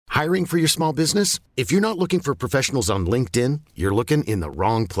Hiring for your small business? If you're not looking for professionals on LinkedIn, you're looking in the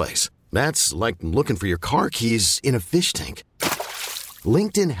wrong place. That's like looking for your car keys in a fish tank.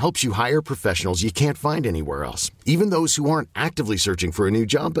 LinkedIn helps you hire professionals you can't find anywhere else, even those who aren't actively searching for a new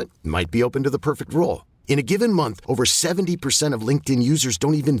job but might be open to the perfect role. In a given month, over 70% of LinkedIn users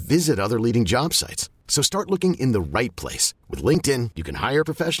don't even visit other leading job sites. So start looking in the right place. With LinkedIn, you can hire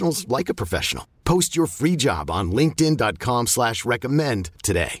professionals like a professional. Post your free job on linkedin.com/recommend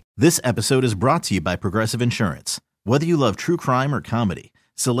today. This episode is brought to you by Progressive Insurance. Whether you love true crime or comedy,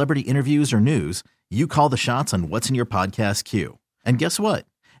 celebrity interviews or news, you call the shots on what's in your podcast queue. And guess what?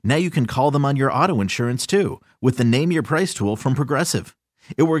 Now you can call them on your auto insurance too with the Name Your Price tool from Progressive.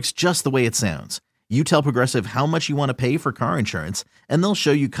 It works just the way it sounds. You tell Progressive how much you want to pay for car insurance, and they'll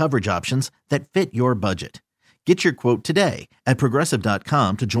show you coverage options that fit your budget. Get your quote today at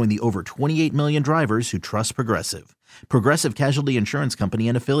Progressive.com to join the over 28 million drivers who trust Progressive. Progressive Casualty Insurance Company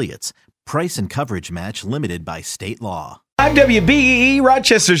and Affiliates. Price and coverage match limited by state law. I'm WBEE,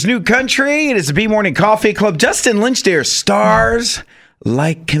 Rochester's new country. It is the B-Morning Coffee Club. Justin Lynch there, stars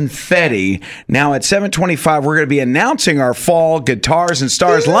like confetti. Now at 7:25, we're going to be announcing our fall Guitars and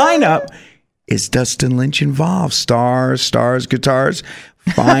Stars lineup. Is Dustin Lynch involved? Stars, guitars.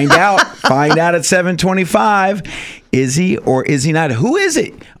 Find out. Find out at 7:25. Is he or is he not? Who is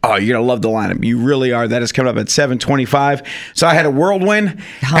it? Oh, you're going to love the lineup. You really are. That is coming up at 7:25. So I had a whirlwind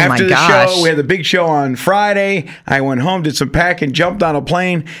after the show. We had the big show on Friday. I went home, did some packing, jumped on a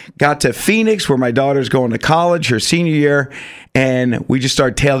plane, got to Phoenix where my daughter's going to college, her senior year, and we just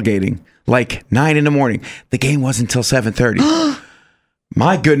started tailgating like 9 in the morning. The game wasn't until 7:30.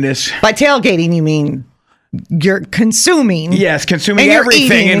 My goodness. By tailgating, you mean you're consuming. Yes, consuming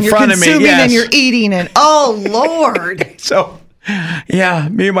everything in front of me. Yes. And you're eating and oh, Lord. So, yeah,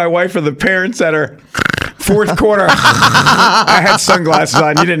 me and my wife are the parents that are fourth quarter. I had sunglasses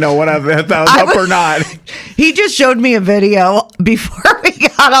on. You didn't know what if that was up or not. He just showed me a video before we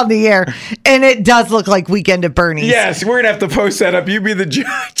got on the air, and it does look like Weekend at Bernie's. Yes, we're going to have to post that up. You be the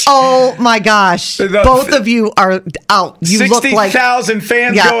judge. Oh, my gosh. Both of you are out. You 60,000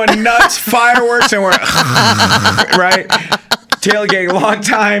 fans going nuts, fireworks, and we're, right? Tailgating, long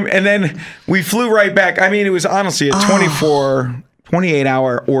time. And then we flew right back. I mean, it was honestly a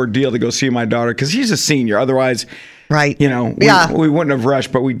 28-hour ordeal to go see my daughter because she's a senior. Otherwise, right? You know, we wouldn't have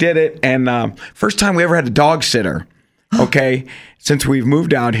rushed, but we did it. And first time we ever had a dog sitter, okay, since we've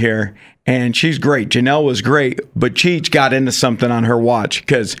moved out here. And she's great. Janelle was great, but Cheech got into something on her watch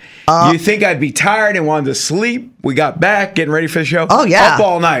because you think I'd be tired and wanted to sleep. We got back, getting ready for the show. Oh, yeah. Up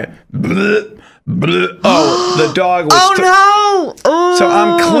all night. Bleh, bleh. Oh, the dog was... Oh, no. So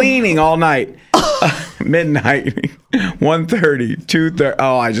I'm cleaning all night. Midnight, 1:30, 2:30.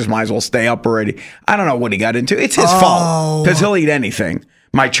 Oh, I just might as well stay up already. I don't know what he got into. It's his fault because he'll eat anything.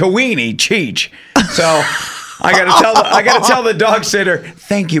 My Chowini, Cheech. So I gotta tell the dog sitter,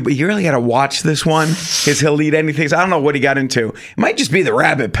 thank you, but you really gotta watch this one because he'll eat anything. So I don't know what he got into. It might just be the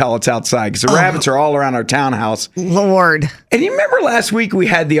rabbit pellets outside because the rabbits are all around our townhouse. Lord. And you remember last week we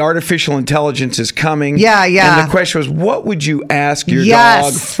had the artificial intelligence is coming. Yeah. And the question was, what would you ask your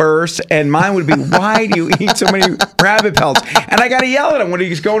dog first? And mine would be, why do you eat so many rabbit pellets? And I got to yell at him when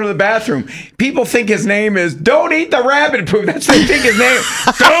he's going to the bathroom. People think his name is, don't eat the rabbit poop. That's what they think his name.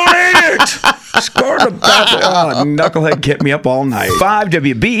 Don't eat it. Just go to the bathroom. Oh, knucklehead kept me up all night. 5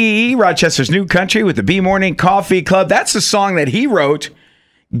 WBEE, Rochester's new country with the B-Morning Coffee Club. That's the song that he wrote.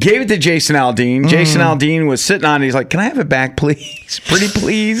 Gave it to Jason Aldean. Jason Aldean was sitting on it. He's like, can I have it back, please? Pretty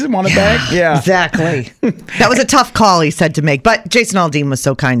please. Want it back? Yeah. Exactly. That was a tough call, he said, to make. But Jason Aldean was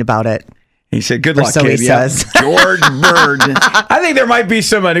so kind about it. He said, good luck, so kid. He says. George Bird. I think there might be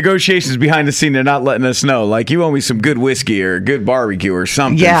some negotiations behind the scene they're not letting us know. Like, you owe me some good whiskey or good barbecue or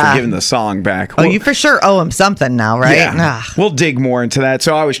something for giving the song back. You for sure owe him something now, right? Yeah. We'll dig more into that.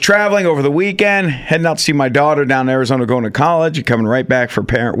 So I was traveling over the weekend, heading out to see my daughter down in Arizona going to college and coming right back for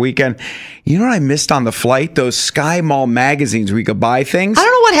parent weekend. You know what I missed on the flight? Those Sky Mall magazines where you could buy things. I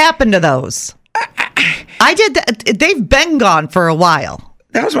don't know what happened to those. I did that. They've been gone for a while.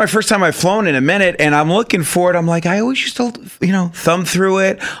 That was my first time I've flown in a minute, and I'm looking for it. I'm like, I always used to, thumb through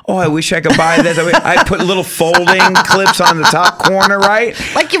it. Oh, I wish I could buy this. I put little folding clips on the top corner, right?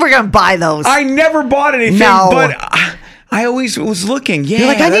 Like you were going to buy those. I never bought anything, but I always was looking. Yeah, you're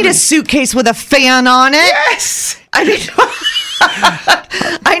like, I need a suitcase with a fan on it. Yes. I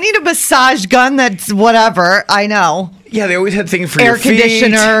need a massage gun that's whatever. I know. Yeah, they always had things for air your feet,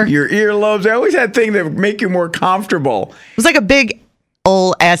 conditioner, your earlobes. They always had things that would make you more comfortable. It was like a big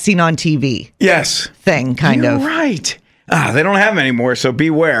old as seen on TV. Yes. Thing, kind of. You're right. They don't have them anymore, so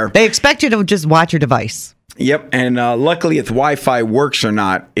beware. They expect you to just watch your device. Yep, and luckily if the Wi-Fi works or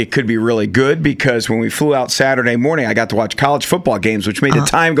not, it could be really good because when we flew out Saturday morning, I got to watch college football games, which made the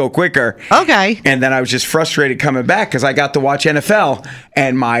time go quicker. Okay. And then I was just frustrated coming back because I got to watch NFL,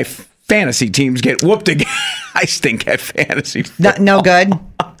 and my fantasy teams get whooped again. I stink at fantasy football. No good?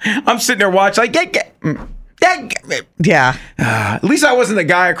 I'm sitting there watching like, Yeah. At least I wasn't the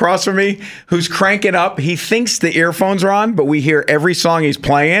guy across from me who's cranking up. He thinks the earphones are on, but we hear every song he's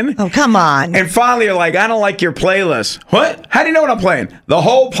playing. Oh, come on. And finally, you're like, I don't like your playlist. What? How do you know what I'm playing? The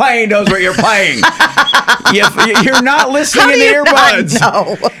whole plane knows what you're playing. You're not listening in the earbuds.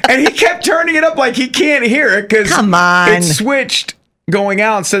 No. And he kept turning it up like he can't hear it because it switched going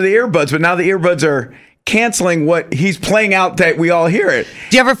out instead of the earbuds. But now the earbuds are canceling what he's playing out that we all hear it.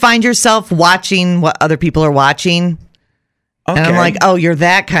 Do you ever find yourself watching what other people are watching? Okay. And I'm like, oh, you're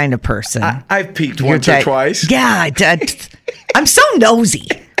that kind of person. I've peeked once or twice. Yeah, I'm so nosy.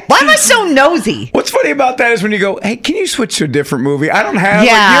 Why am I so nosy? What's funny about that is when you go, hey, can you switch to a different movie? I don't have.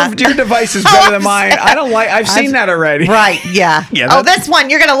 Yeah. Like, your device is better than mine. I don't like. I've seen that already. Right, yeah. Yeah. This one,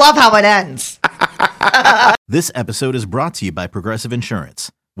 you're going to love how it ends. This episode is brought to you by Progressive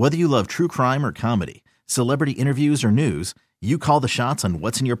Insurance. Whether you love true crime or comedy, celebrity interviews or news, you call the shots on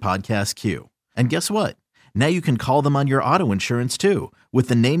what's in your podcast queue. And guess what? Now you can call them on your auto insurance too with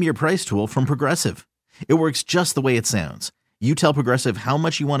the Name Your Price tool from Progressive. It works just the way it sounds. You tell Progressive how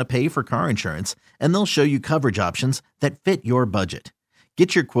much you want to pay for car insurance, and they'll show you coverage options that fit your budget.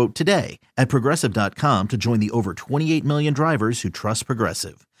 Get your quote today at Progressive.com to join the over 28 million drivers who trust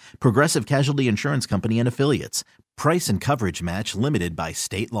Progressive. Progressive Casualty Insurance Company and Affiliates. Price and coverage match limited by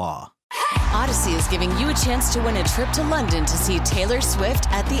state law. Odyssey is giving you a chance to win a trip to London to see Taylor Swift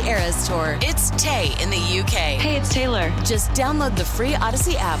at the Eras Tour. It's Tay in the UK. Hey, it's Taylor. Just download the free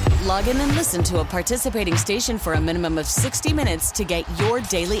Odyssey app, log in and listen to a participating station for a minimum of 60 minutes to get your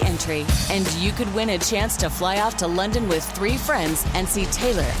daily entry. And you could win a chance to fly off to London with 3 friends and see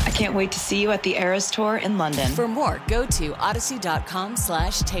Taylor. I can't wait to see you at the Eras Tour in London. For more, go to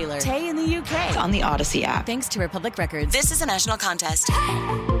odyssey.com/Taylor. Tay in the UK. It's on the Odyssey app. Thanks to Republic Records. This is a national contest.